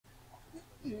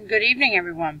Good evening,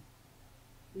 everyone.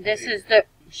 This is the...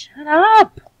 Shut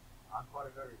up!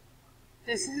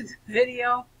 This is the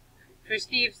video for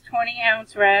Steve's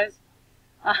 20-ounce res.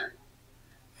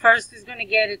 First is going to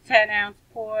get a 10-ounce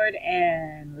poured,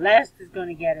 and last is going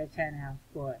to get a 10-ounce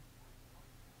poured.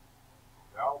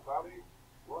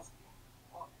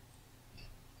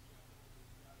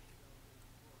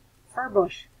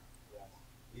 Furbush.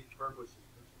 Each Furbush is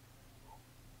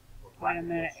Wait a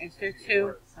minute, is there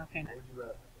two? Okay. What would you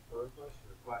rather, a Furbush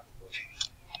or a Quackenbush?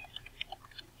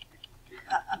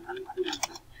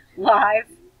 Live.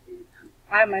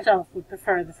 I myself would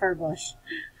prefer the Furbush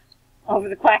over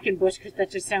the Quackenbush because that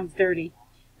just sounds dirty.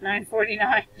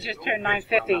 9:49, just turned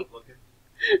 9:50.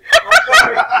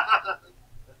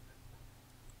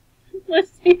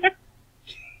 Let's hear.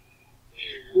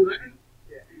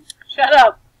 Shut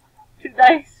up. 2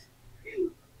 dice.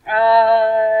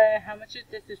 How much is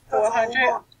this? Is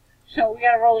 400. So we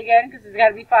gotta roll again because it's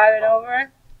gotta be 5 and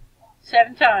over.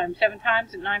 7 times. 7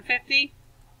 times at 9:50.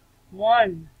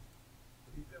 1.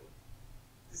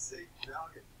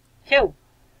 2.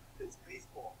 It's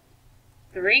baseball.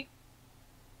 3.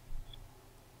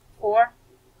 4.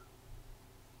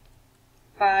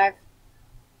 5.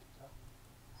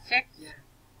 6.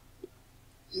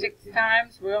 6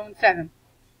 times. We're on 7.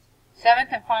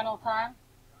 7th and final time.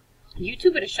 You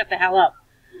two better shut the hell up.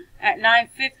 At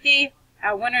 9:50,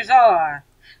 our winners are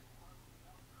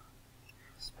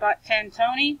Spot 10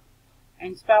 Tony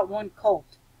and Spot 1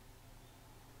 Colt.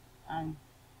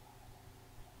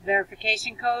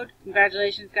 Verification code.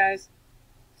 Congratulations, guys.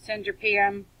 Send your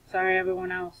PM. Sorry,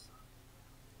 everyone else.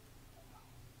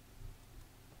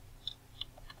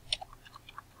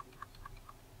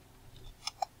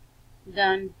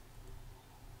 Done.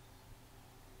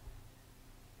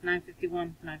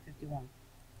 9:51. 9:51.